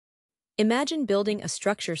Imagine building a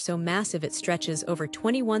structure so massive it stretches over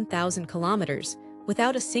 21,000 kilometers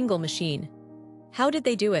without a single machine. How did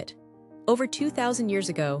they do it? Over 2,000 years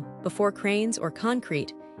ago, before cranes or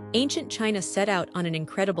concrete, ancient China set out on an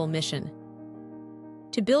incredible mission: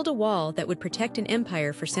 to build a wall that would protect an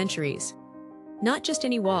empire for centuries. Not just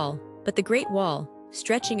any wall, but the Great Wall,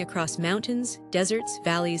 stretching across mountains, deserts,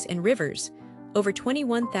 valleys, and rivers, over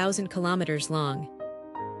 21,000 kilometers long.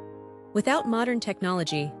 Without modern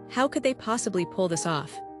technology, how could they possibly pull this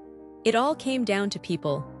off? It all came down to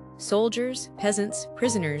people: soldiers, peasants,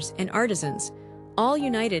 prisoners, and artisans, all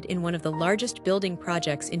united in one of the largest building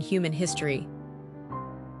projects in human history.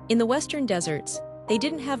 In the western deserts, they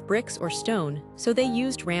didn't have bricks or stone, so they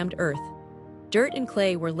used rammed earth. Dirt and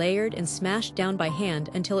clay were layered and smashed down by hand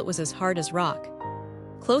until it was as hard as rock.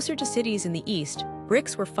 Closer to cities in the east,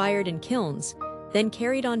 bricks were fired in kilns, then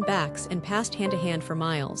carried on backs and passed hand to hand for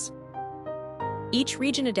miles. Each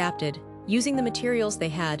region adapted, using the materials they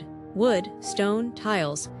had: wood, stone,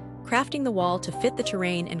 tiles, crafting the wall to fit the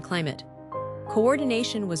terrain and climate.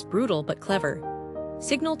 Coordination was brutal but clever.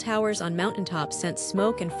 Signal towers on mountaintops sent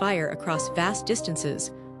smoke and fire across vast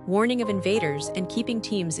distances, warning of invaders and keeping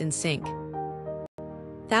teams in sync.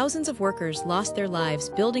 Thousands of workers lost their lives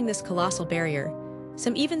building this colossal barrier.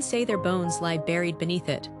 Some even say their bones lie buried beneath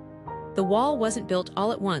it. The wall wasn't built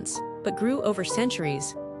all at once, but grew over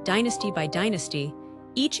centuries, dynasty by dynasty,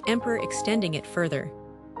 each emperor extending it further.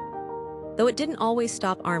 Though it didn't always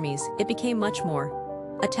stop armies, it became much more: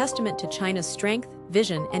 a testament to China's strength,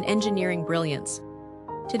 vision, and engineering brilliance.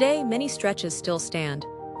 Today, many stretches still stand,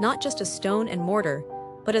 not just as stone and mortar,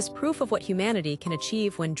 but as proof of what humanity can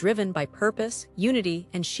achieve when driven by purpose, unity,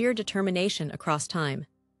 and sheer determination across time.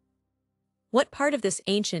 What part of this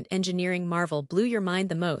ancient engineering marvel blew your mind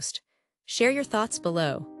the most? Share your thoughts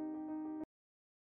below.